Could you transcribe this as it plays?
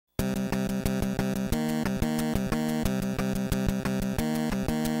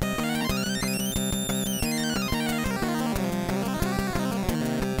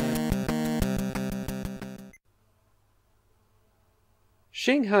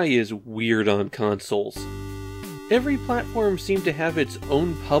Shanghai is weird on consoles. Every platform seemed to have its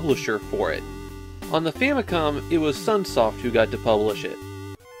own publisher for it. On the Famicom, it was Sunsoft who got to publish it.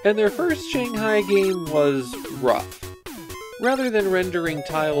 And their first Shanghai game was rough. Rather than rendering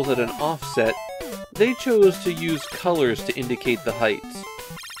tiles at an offset, they chose to use colors to indicate the heights.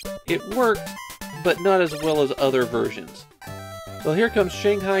 It worked, but not as well as other versions. Well, here comes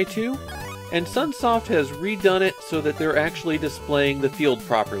Shanghai II, and Sunsoft has redone it so that they're actually displaying the field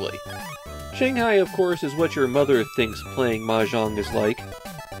properly. Shanghai, of course, is what your mother thinks playing Mahjong is like.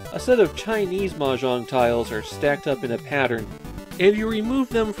 A set of Chinese Mahjong tiles are stacked up in a pattern, and you remove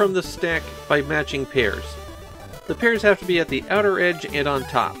them from the stack by matching pairs. The pairs have to be at the outer edge and on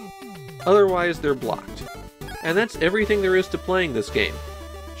top. Otherwise, they're blocked. And that's everything there is to playing this game.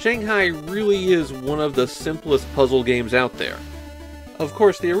 Shanghai really is one of the simplest puzzle games out there. Of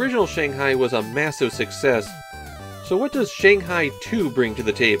course, the original Shanghai was a massive success, so what does Shanghai II bring to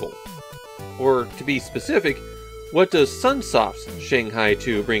the table? Or, to be specific, what does Sunsoft's Shanghai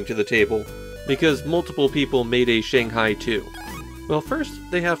II bring to the table? Because multiple people made a Shanghai II. Well, first,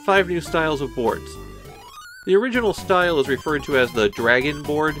 they have 5 new styles of boards. The original style is referred to as the Dragon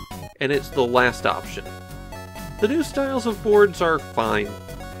board, and it's the last option. The new styles of boards are fine.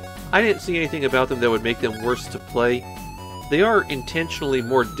 I didn't see anything about them that would make them worse to play. They are intentionally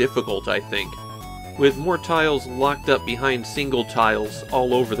more difficult, I think, with more tiles locked up behind single tiles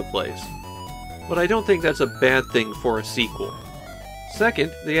all over the place. But I don't think that's a bad thing for a sequel.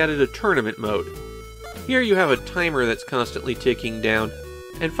 Second, they added a tournament mode. Here you have a timer that's constantly ticking down,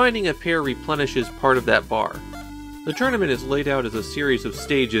 and finding a pair replenishes part of that bar. The tournament is laid out as a series of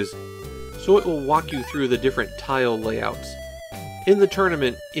stages, so it will walk you through the different tile layouts. In the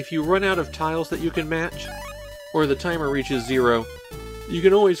tournament, if you run out of tiles that you can match, or the timer reaches 0, you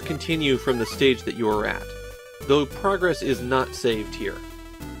can always continue from the stage that you are at, though progress is not saved here.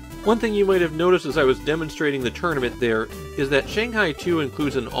 One thing you might have noticed as I was demonstrating the tournament there is that Shanghai II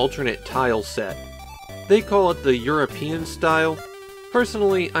includes an alternate tile set. They call it the European style.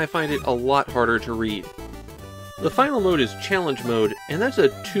 Personally, I find it a lot harder to read. The final mode is Challenge Mode, and that's a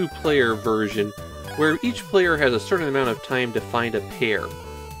 2-player version, where each player has a certain amount of time to find a pair.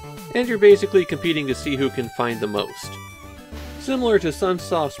 And you're basically competing to see who can find the most. Similar to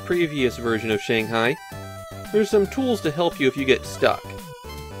Sunsoft's previous version of Shanghai, there's some tools to help you if you get stuck.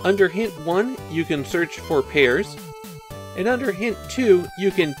 Under Hint 1, you can search for pairs, and under Hint 2,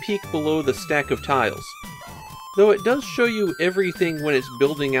 you can peek below the stack of tiles. Though it does show you everything when it's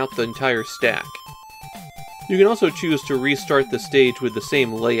building out the entire stack. You can also choose to restart the stage with the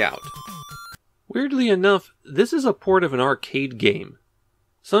same layout. Weirdly enough, this is a port of an arcade game.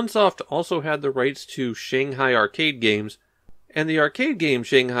 Sunsoft also had the rights to Shanghai arcade games, and the arcade game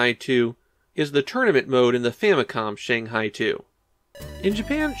Shanghai II is the tournament mode in the Famicom Shanghai II. In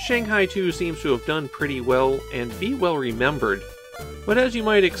Japan, Shanghai II seems to have done pretty well and be well remembered, but as you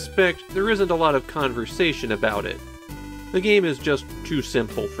might expect, there isn't a lot of conversation about it. The game is just too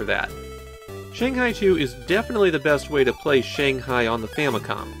simple for that. Shanghai II is definitely the best way to play Shanghai on the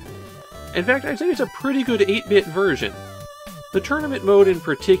Famicom. In fact, I'd say it's a pretty good 8-bit version. The tournament mode in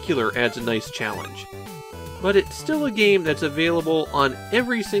particular adds a nice challenge. But it's still a game that's available on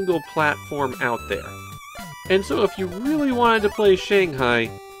every single platform out there. And so if you really wanted to play Shanghai,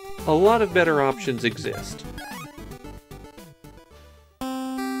 a lot of better options exist.